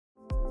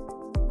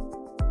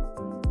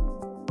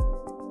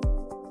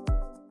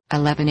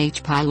11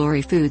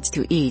 h-pylori foods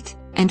to eat,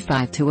 and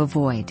 5 to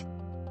avoid.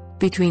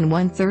 Between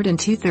 1/3 and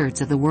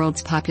 2/3 of the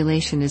world's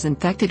population is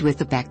infected with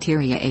the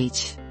bacteria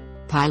H.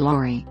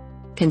 pylori.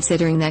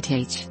 Considering that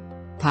H.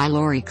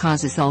 pylori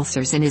causes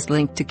ulcers and is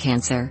linked to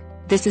cancer,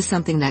 this is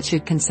something that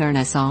should concern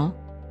us all.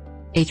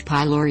 H.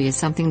 pylori is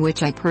something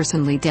which I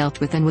personally dealt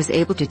with and was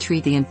able to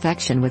treat the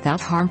infection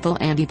without harmful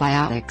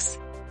antibiotics.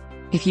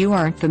 If you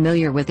aren't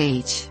familiar with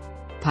H.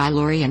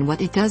 pylori and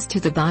what it does to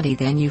the body,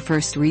 then you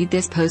first read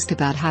this post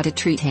about how to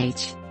treat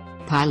H.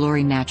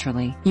 pylori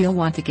naturally. You'll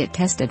want to get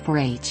tested for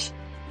H.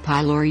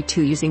 pylori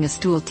too using a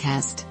stool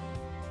test.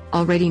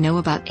 Already know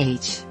about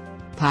H.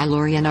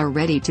 pylori and are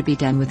ready to be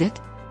done with it?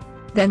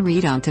 Then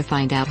read on to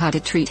find out how to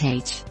treat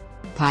H.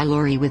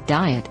 pylori with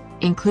diet,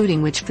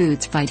 including which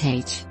foods fight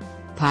H.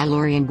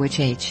 pylori and which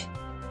H.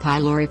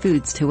 pylori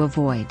foods to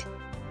avoid.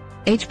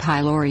 H.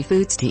 pylori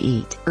foods to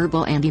eat.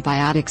 Herbal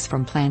antibiotics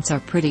from plants are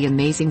pretty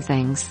amazing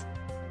things.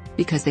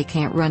 Because they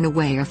can't run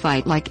away or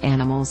fight like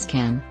animals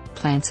can,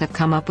 plants have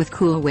come up with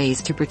cool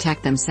ways to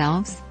protect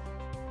themselves.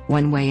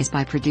 One way is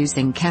by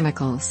producing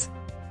chemicals.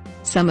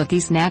 Some of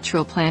these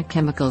natural plant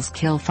chemicals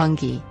kill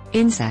fungi,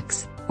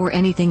 insects, or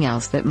anything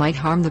else that might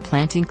harm the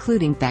plant,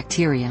 including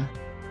bacteria.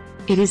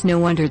 It is no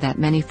wonder that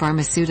many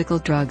pharmaceutical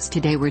drugs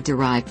today were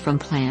derived from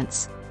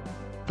plants.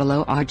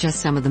 Below are just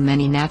some of the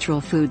many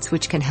natural foods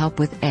which can help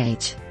with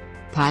H.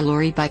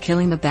 pylori by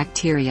killing the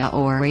bacteria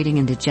or aiding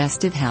in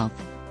digestive health.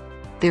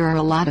 There are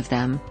a lot of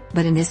them,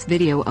 but in this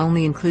video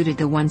only included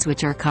the ones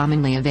which are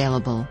commonly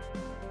available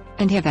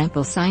and have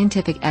ample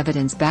scientific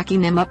evidence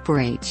backing them up for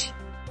H.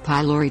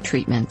 pylori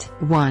treatment.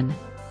 1.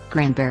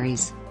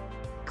 Cranberries.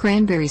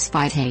 Cranberries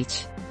fight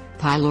H.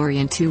 pylori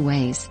in 2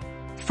 ways.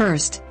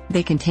 First,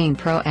 they contain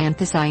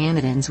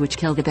proanthocyanidins which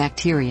kill the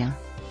bacteria.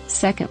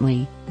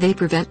 Secondly, they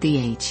prevent the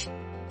H.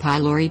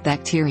 pylori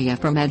bacteria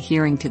from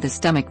adhering to the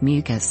stomach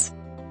mucus.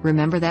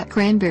 Remember that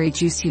cranberry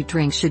juice you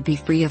drink should be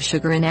free of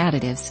sugar and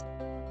additives.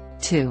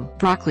 2.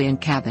 Broccoli and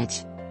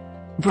cabbage.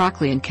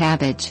 Broccoli and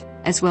cabbage,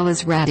 as well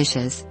as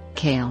radishes,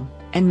 kale,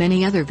 and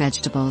many other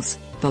vegetables,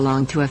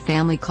 belong to a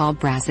family called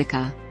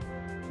Brassica.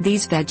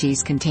 These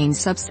veggies contain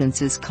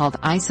substances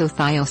called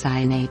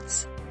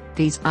isothiocyanates.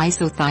 These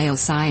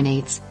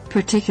isothiocyanates,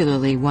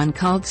 particularly one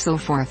called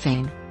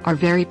sulforaphane, are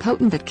very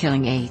potent at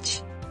killing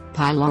H.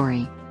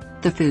 pylori.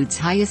 The foods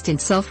highest in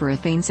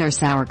sulforaphanes are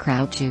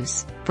sauerkraut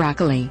juice,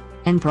 broccoli,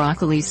 and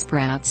broccoli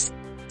sprouts.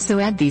 So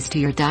add these to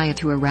your diet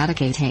to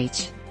eradicate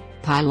H.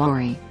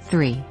 pylori.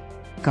 3.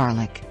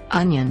 Garlic,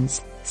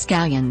 onions,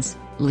 scallions,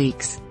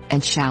 leeks,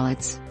 and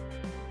shallots.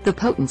 The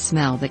potent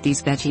smell that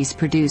these veggies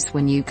produce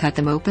when you cut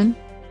them open?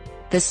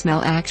 The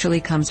smell actually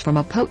comes from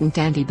a potent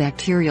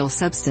antibacterial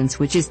substance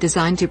which is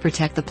designed to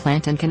protect the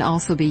plant and can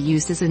also be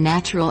used as a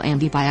natural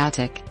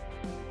antibiotic.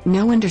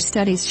 No wonder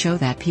studies show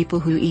that people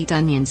who eat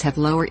onions have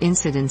lower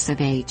incidence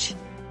of H.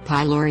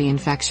 pylori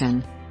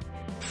infection.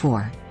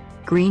 4.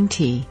 Green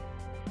tea.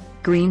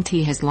 Green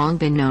tea has long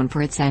been known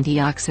for its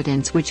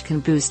antioxidants which can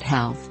boost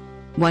health.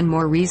 One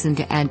more reason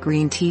to add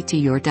green tea to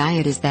your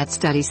diet is that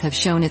studies have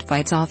shown it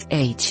fights off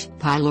H.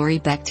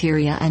 pylori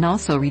bacteria and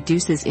also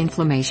reduces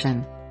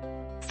inflammation.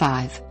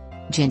 5.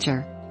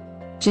 Ginger.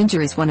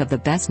 Ginger is one of the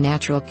best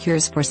natural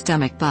cures for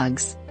stomach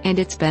bugs, and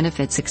its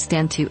benefits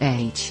extend to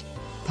H.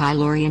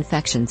 pylori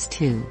infections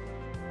too.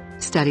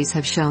 Studies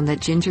have shown that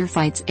ginger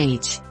fights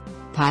H.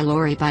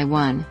 pylori by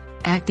 1.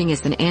 Acting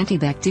as an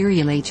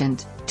antibacterial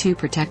agent, 2.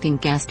 Protecting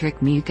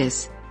gastric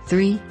mucus,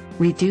 3.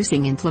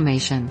 Reducing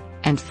inflammation,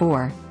 and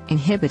 4.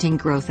 Inhibiting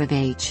growth of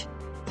H.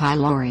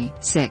 pylori.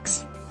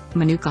 6.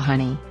 Manuka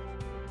honey.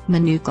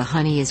 Manuka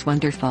honey is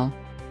wonderful.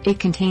 It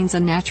contains a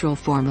natural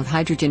form of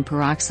hydrogen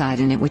peroxide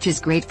in it which is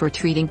great for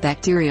treating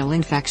bacterial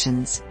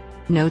infections.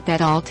 Note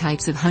that all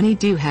types of honey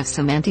do have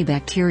some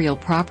antibacterial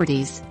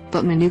properties,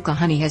 but Manuka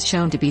honey has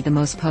shown to be the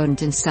most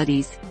potent in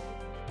studies.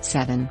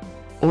 7.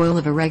 Oil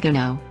of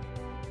oregano.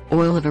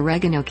 Oil of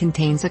oregano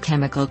contains a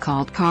chemical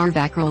called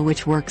carbohydrates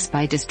which works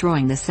by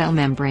destroying the cell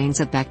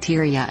membranes of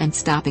bacteria and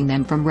stopping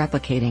them from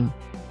replicating.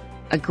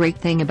 A great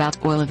thing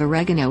about oil of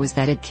oregano is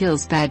that it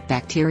kills bad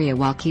bacteria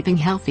while keeping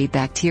healthy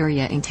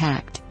bacteria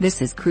intact.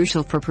 This is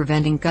crucial for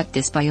preventing gut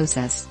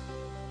dysbiosis.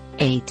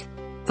 8.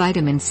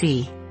 Vitamin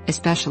C,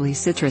 especially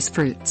citrus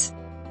fruits.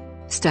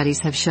 Studies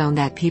have shown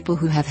that people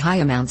who have high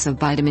amounts of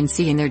vitamin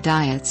C in their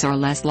diets are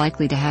less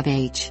likely to have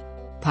H.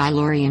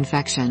 pylori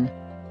infection.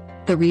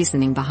 The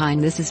reasoning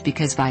behind this is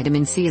because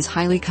vitamin C is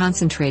highly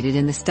concentrated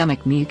in the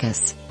stomach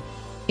mucus.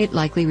 It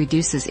likely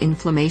reduces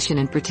inflammation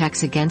and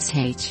protects against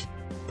H.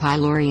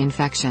 pylori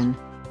infection.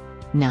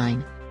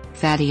 9.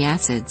 Fatty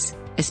acids,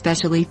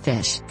 especially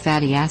fish.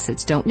 Fatty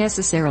acids don't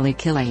necessarily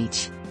kill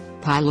H.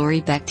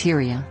 pylori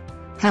bacteria.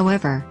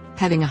 However,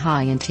 having a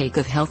high intake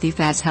of healthy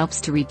fats helps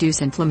to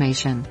reduce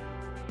inflammation.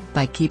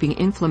 By keeping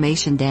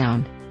inflammation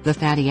down, the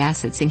fatty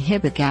acids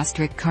inhibit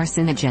gastric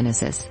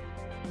carcinogenesis.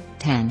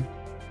 10.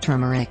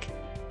 Turmeric.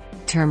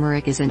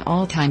 Turmeric is an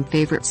all-time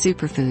favorite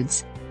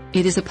superfoods.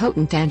 It is a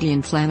potent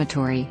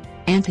anti-inflammatory,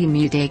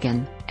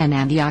 anti-mutagen, and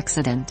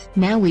antioxidant.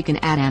 Now we can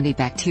add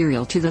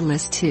antibacterial to the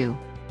list too.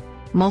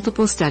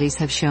 Multiple studies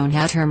have shown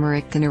how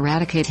turmeric can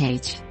eradicate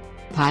H.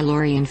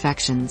 pylori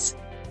infections.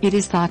 It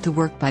is thought to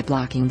work by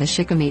blocking the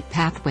shikimate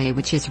pathway,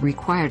 which is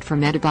required for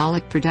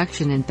metabolic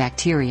production in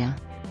bacteria.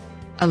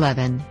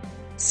 11.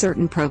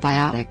 Certain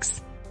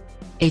probiotics.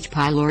 H.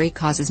 pylori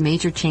causes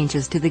major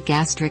changes to the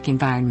gastric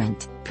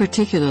environment,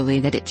 particularly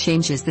that it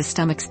changes the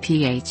stomach's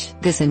pH.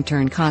 This in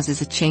turn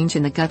causes a change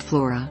in the gut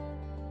flora.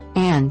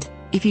 And,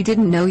 if you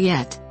didn't know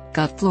yet,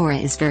 gut flora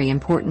is very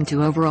important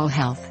to overall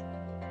health.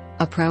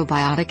 A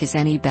probiotic is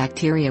any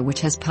bacteria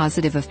which has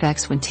positive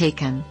effects when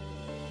taken.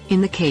 In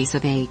the case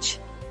of H.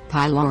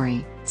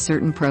 pylori,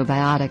 certain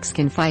probiotics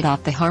can fight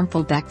off the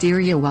harmful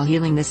bacteria while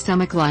healing the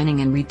stomach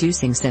lining and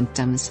reducing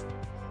symptoms.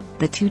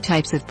 The two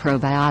types of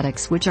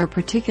probiotics which are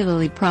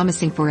particularly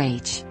promising for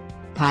H.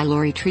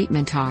 pylori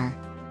treatment are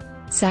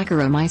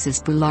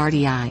Saccharomyces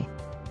boulardii,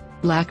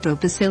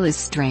 Lactobacillus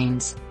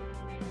strains.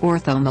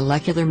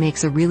 Orthomolecular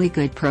makes a really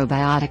good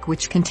probiotic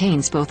which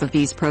contains both of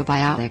these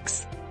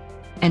probiotics.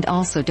 And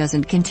also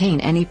doesn't contain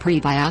any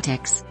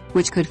prebiotics,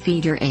 which could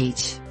feed your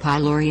H.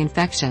 pylori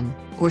infection,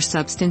 or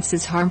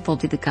substances harmful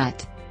to the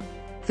gut.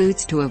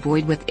 Foods to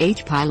avoid with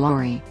H.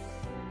 pylori.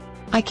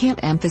 I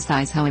can't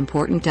emphasize how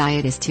important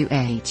diet is to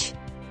H.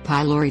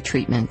 pylori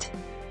treatment.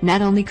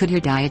 Not only could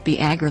your diet be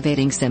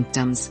aggravating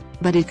symptoms,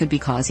 but it could be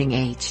causing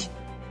H.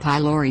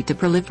 pylori to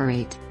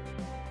proliferate.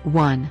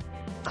 1.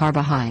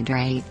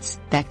 Carbohydrates.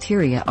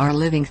 Bacteria are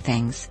living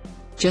things.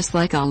 Just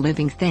like all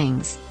living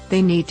things,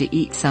 they need to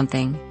eat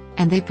something,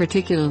 and they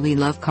particularly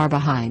love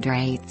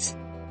carbohydrates.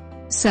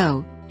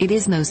 So, it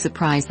is no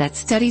surprise that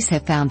studies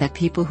have found that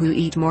people who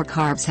eat more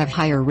carbs have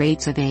higher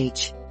rates of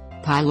H.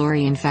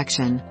 pylori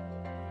infection.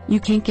 You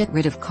can't get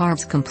rid of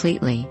carbs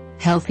completely.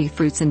 Healthy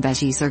fruits and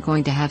veggies are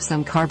going to have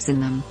some carbs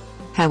in them.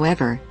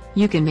 However,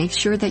 you can make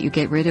sure that you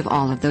get rid of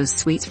all of those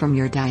sweets from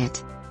your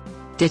diet.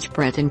 Ditch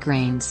bread and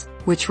grains,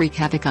 which wreak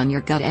havoc on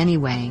your gut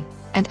anyway,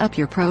 and up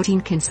your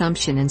protein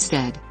consumption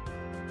instead.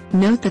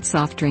 Note that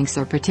soft drinks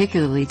are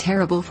particularly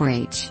terrible for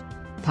H.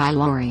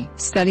 pylori.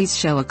 Studies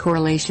show a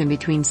correlation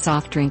between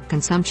soft drink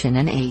consumption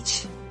and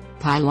H.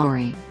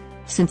 pylori.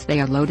 Since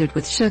they are loaded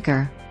with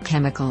sugar,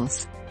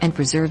 chemicals, and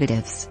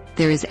preservatives,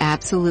 there is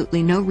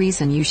absolutely no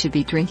reason you should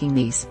be drinking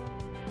these.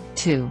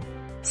 2.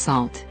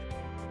 Salt.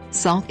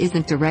 Salt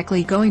isn't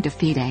directly going to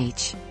feed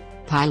H.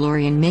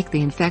 pylori and make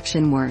the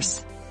infection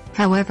worse.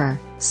 However,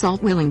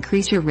 salt will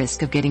increase your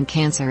risk of getting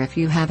cancer if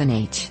you have an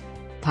H.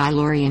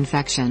 pylori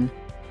infection.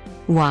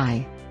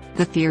 Why?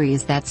 The theory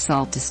is that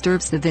salt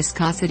disturbs the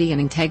viscosity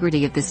and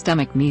integrity of the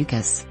stomach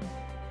mucus,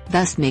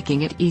 thus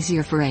making it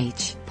easier for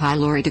H.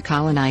 pylori to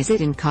colonize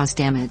it and cause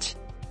damage.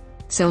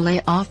 So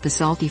lay off the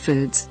salty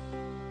foods.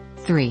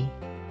 3.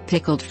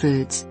 Pickled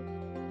foods.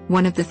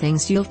 One of the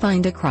things you'll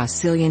find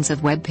across zillions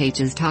of web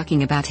pages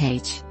talking about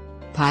H.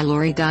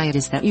 pylori diet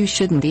is that you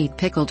shouldn't eat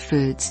pickled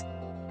foods.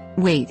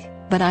 Wait,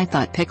 but I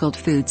thought pickled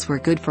foods were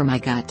good for my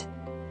gut.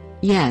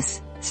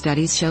 Yes,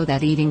 studies show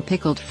that eating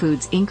pickled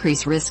foods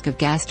increase risk of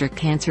gastric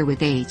cancer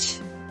with H.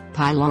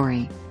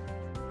 pylori.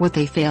 What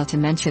they fail to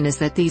mention is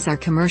that these are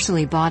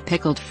commercially bought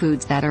pickled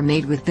foods that are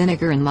made with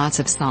vinegar and lots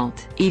of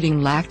salt.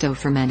 Eating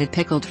lacto-fermented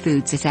pickled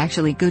foods is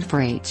actually good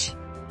for H.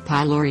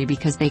 pylori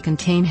because they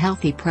contain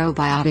healthy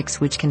probiotics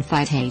which can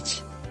fight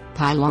H.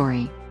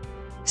 pylori.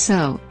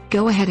 So,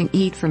 go ahead and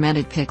eat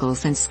fermented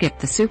pickles and skip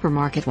the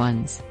supermarket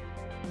ones.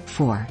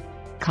 4.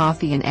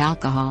 Coffee and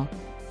alcohol.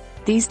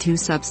 These two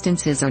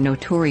substances are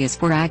notorious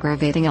for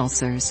aggravating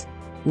ulcers.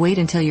 Wait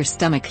until your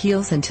stomach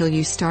heals until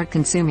you start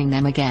consuming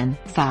them again.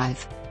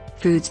 5.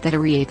 Foods that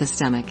irritate the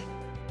stomach.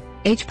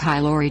 H.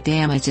 pylori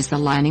damages the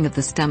lining of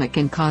the stomach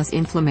and cause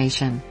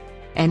inflammation.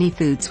 Any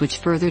foods which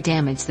further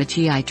damage the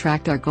GI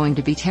tract are going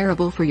to be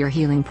terrible for your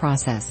healing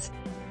process.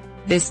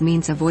 This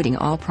means avoiding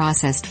all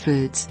processed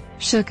foods,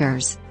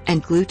 sugars,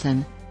 and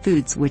gluten,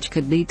 foods which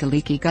could lead to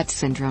leaky gut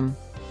syndrome.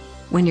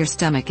 When your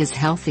stomach is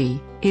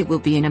healthy, it will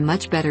be in a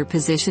much better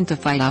position to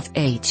fight off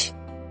H.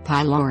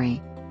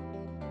 pylori.